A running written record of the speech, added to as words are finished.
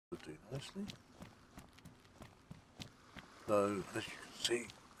nicely. So as you can see,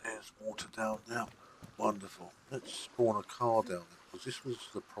 there's water down there. Wonderful. Let's spawn a car down there, because this was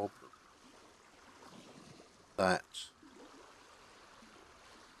the problem. That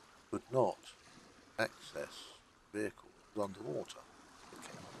could not access vehicles underwater.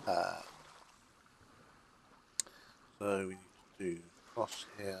 Okay. So we need to do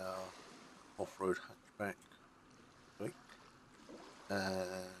crosshair, off-road hatchback,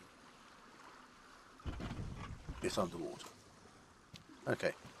 and it's underwater.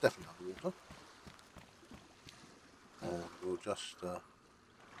 Okay, definitely underwater. And we'll just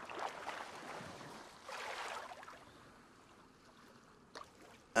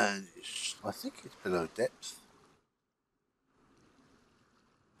and I think it's below depth.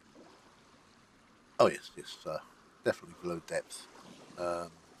 Oh yes, it's definitely below depth.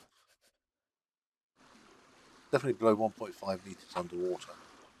 Definitely below 1.5 meters underwater.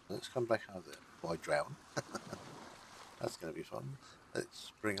 Let's come back out of there before I drown. That's going to be fun.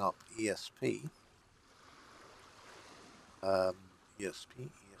 Let's bring up ESP. ESP.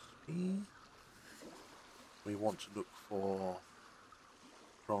 We want to look for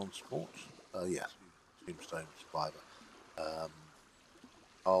transport. Yes, Tombstone Survivor.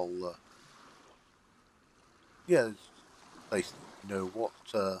 Yeah, basically know what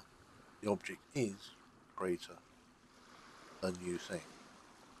the object is, create a new thing.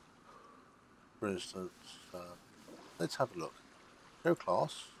 For instance, let's have a look. Show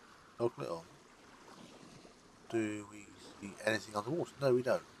class, toggle it on. Do we see anything underwater? No, we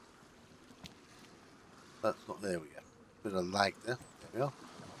don't. That's not there. We go. Bit of lag there. There we are.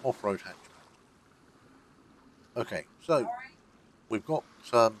 Off-road hatchback. Okay, so we've got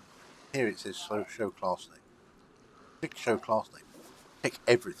here it says show class name. Pick show class name. Pick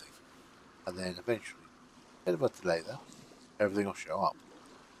everything, and then eventually, a bit of a delay there. Everything will show up.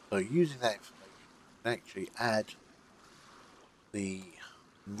 So using that information, you can actually add the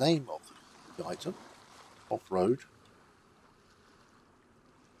name of the item, off-road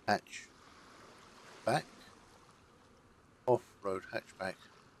hatchback, off-road hatchback,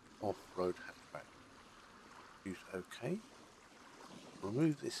 off-road hatchback. Use OK.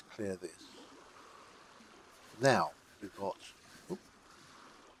 Remove this, clear this. Now we've got. So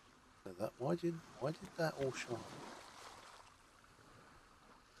that why did that all show up?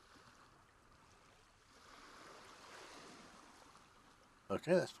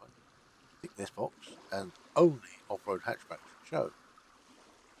 Okay, that's fine. Tick this box, and only off-road hatchback should show.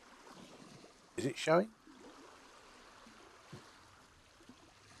 Is it showing?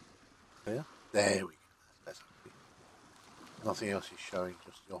 Clear. There we go. That's better. Nothing else is showing,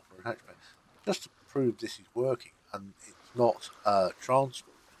 just the off-road hatchback. Just to prove this is working and it's not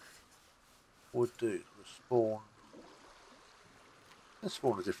transport, would do was spawn. Let's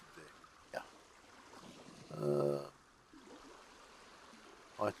spawn a different vehicle. Yeah.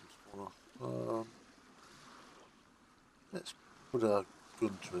 Item spawner. Let's put a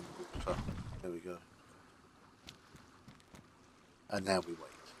gunter in the water. There we go. And now we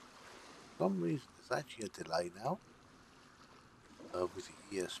wait. For some reason, there's actually a delay now with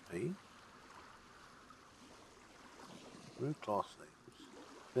the ESP. Remove class names.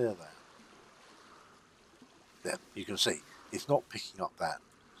 Clear that. There, you can see it's not picking up that.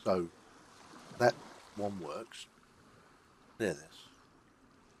 So that one works. Clear this.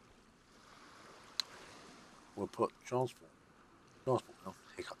 We'll put transport. Transport now.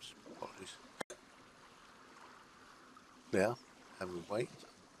 Hiccups. Apologies. Clear. And we wait.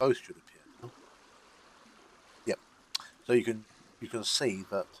 Both should appear now. Yep. So you can see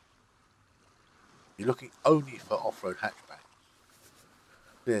that you're looking only for off-road hatchbacks.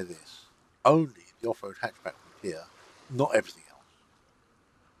 Clear this. Only the off-road hatchback will appear, not everything else.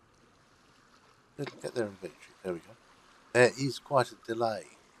 Let's get there eventually. There we go. There is quite a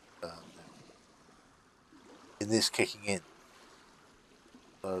delay now in this kicking in.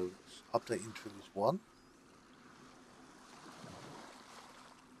 So let's update into this one.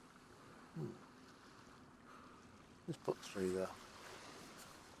 Let's put 3 there.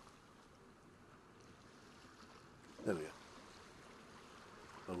 There we go.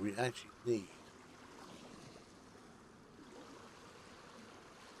 So we actually need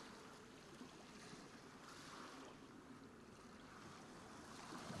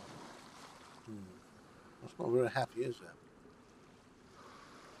that's not very happy, is it?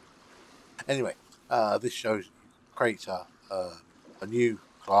 Anyway, this shows you can create a new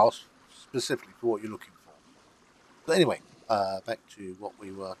class specifically for what you're looking for. But anyway, back to what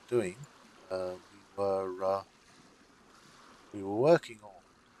we were doing. We were working on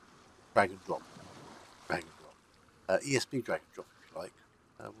drag and drop, ESP drag and drop, if you like.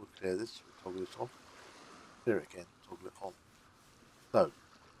 We'll clear this, we'll toggle this on. Clear it again, toggle it on. So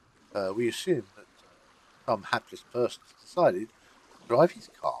we assume that some hapless person has decided to drive his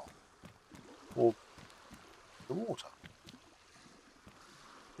car or the water.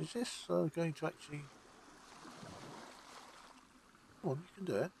 Is this going to actually... Come on, you can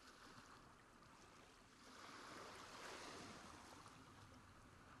do it.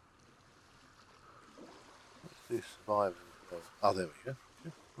 Let's do survival as well. Oh, there we go.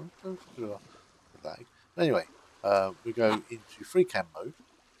 Don't do a lag. Anyway, we go into free cam mode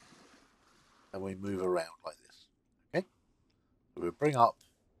and we move around like this. Okay? So we'll bring up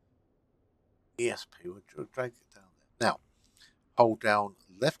ESP, we'll drag it down there. Now, hold down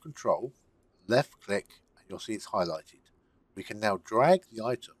left control, left click, and you'll see it's highlighted. We can now drag the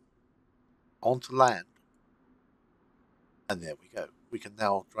item onto land, and there we go. We can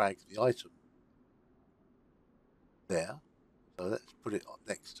now drag the item there. So let's put it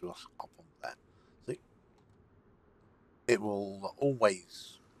next to us up on that. See? It will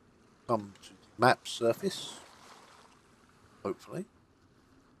always come to the map surface, hopefully.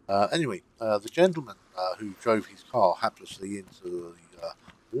 Anyway, the gentleman who drove his car haplessly into the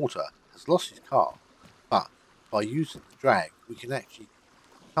water has lost his car, but by using the drag, we can actually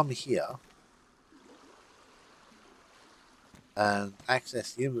come here and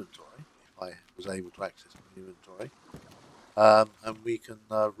access the inventory, if I was able to access the inventory, and we can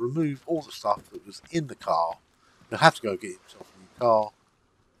remove all the stuff that was in the car. He'll have to go get himself a new car,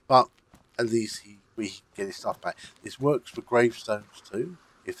 but at least we can get his stuff back. This works for gravestones too.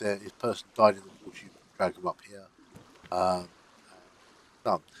 If this person died in the water, you can drag them up here.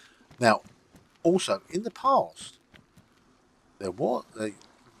 Done. Now, also in the past,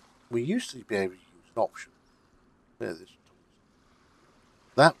 we used to be able to use an option. There, this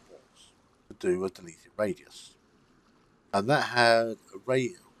that was to do a deleted radius, and that had a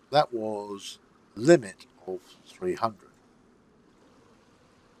radius that was a limit of 300.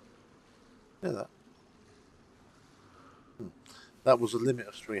 Yeah, that was a limit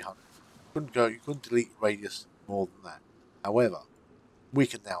of 300. You couldn't delete radius more than that. However, we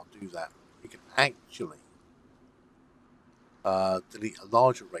can now do that. We can actually delete a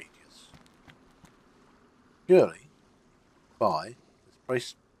larger radius purely by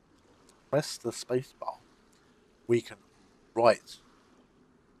press the space bar. We can right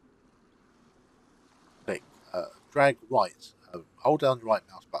click, drag right, hold down the right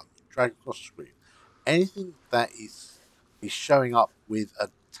mouse button, drag across the screen. Anything that is showing up with a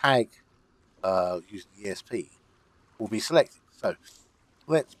tag using the ESP will be selected. So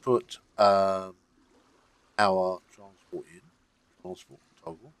let's put our transport in, transport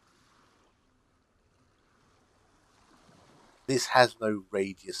toggle. This has no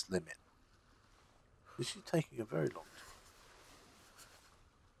radius limit. This is taking a very long time.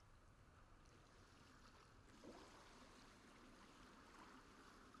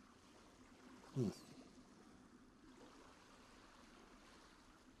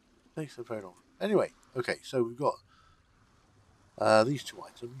 Takes a very long time. Anyway, okay, so we've got these two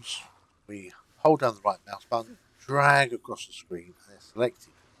items. We hold down the right mouse button, drag across the screen, and they're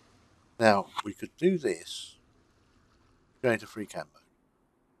selected. Now, we could do this going to free cam mode.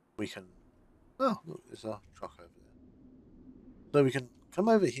 We can... Oh, look, there's a truck over there. So we can come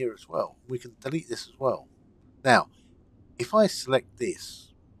over here as well. We can delete this as well. Now, if I select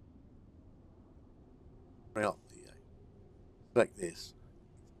this, bring up the... select this,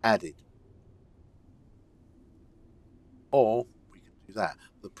 added. Or we can do that.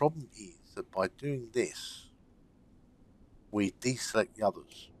 The problem is that by doing this, we deselect the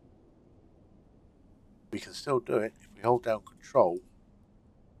others. We can still do it if we hold down Control,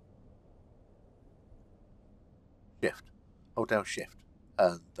 Shift, hold down Shift,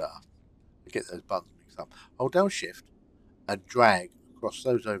 and get those buttons mixed up. Hold down Shift and drag across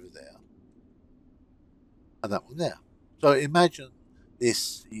those over there, and that one there. So imagine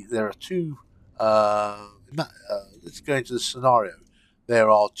this: there are two. Let's go into the scenario. There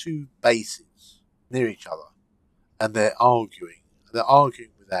are two bases near each other, and they're arguing. They're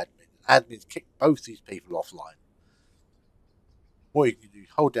arguing with admin. Admin's kicked both these people offline. What you can do is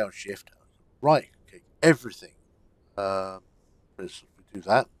hold down Shift, right click everything. Let's do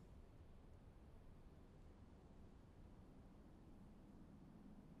that.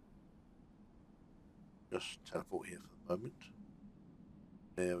 Just teleport here for the moment.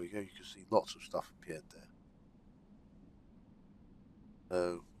 There we go. You can see lots of stuff appeared there.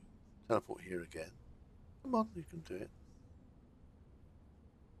 So teleport here again. Come on, you can do it.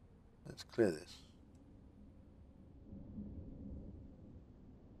 Let's clear this.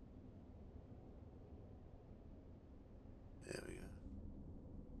 There we go.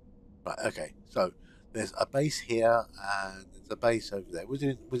 Right, okay, so there's a base here and there's a base over there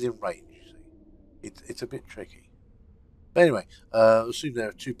within range, you see. It's a bit tricky. But anyway, assume there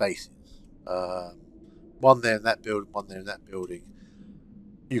are two bases. One there in that building, one there in that building.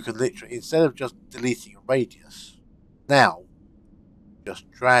 You can literally, instead of just deleting a radius, now just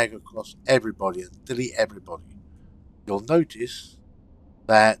drag across everybody and delete everybody. You'll notice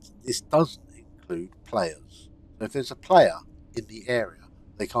that this doesn't include players. So if there's a player in the area,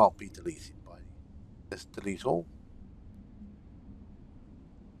 they can't be deleted by you. Let's delete all.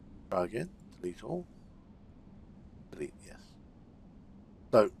 Try again. Delete all. Delete, yes.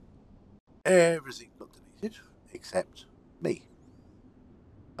 So everything got deleted except me.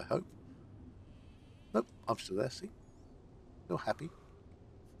 I hope. Nope, I'm still there, see? Still happy.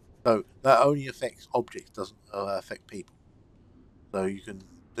 So that only affects objects, doesn't affect people. So you can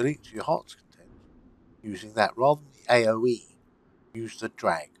delete to your heart's content using that rather than the AOE. Use the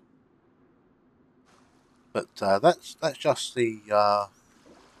drag. But that's just the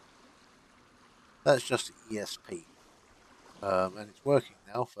ESP, and it's working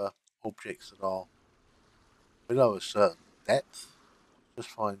now for objects that are below a certain depth. Just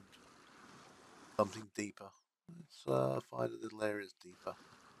find something deeper. Let's find a little areas deeper.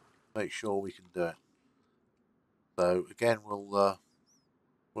 Make sure we can do it. So again, we'll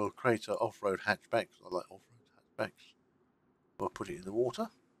create an off-road hatchback. I like off-road hatchbacks. We'll put it in the water.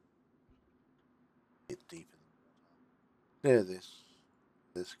 It's deep in the water. Clear this,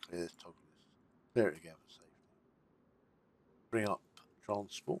 clear this, toggle this. Clear it again for safety. Bring up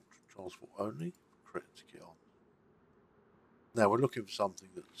transport only. Critic it on. Now we're looking for something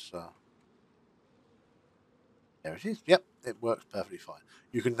that's there it is. Yep, it works perfectly fine.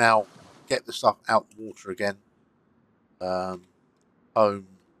 You can now get the stuff out the water again. Home,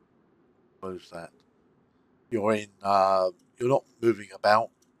 close that. You're in. You're not moving about.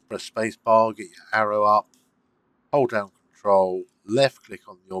 Press space bar, get your arrow up, hold down control, left click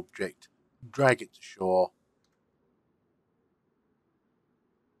on the object, drag it to shore.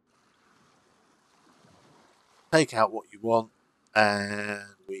 Take out what you want,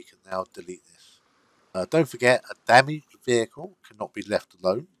 and we can now delete this. Don't forget, a damaged vehicle cannot be left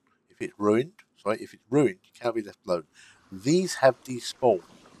alone. If it's ruined, it cannot be left alone. These have despawned.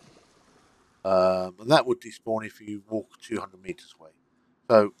 And that would despawn if you walk 200 meters away.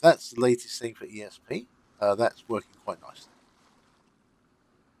 So that's the latest thing for ESP. That's working quite nicely.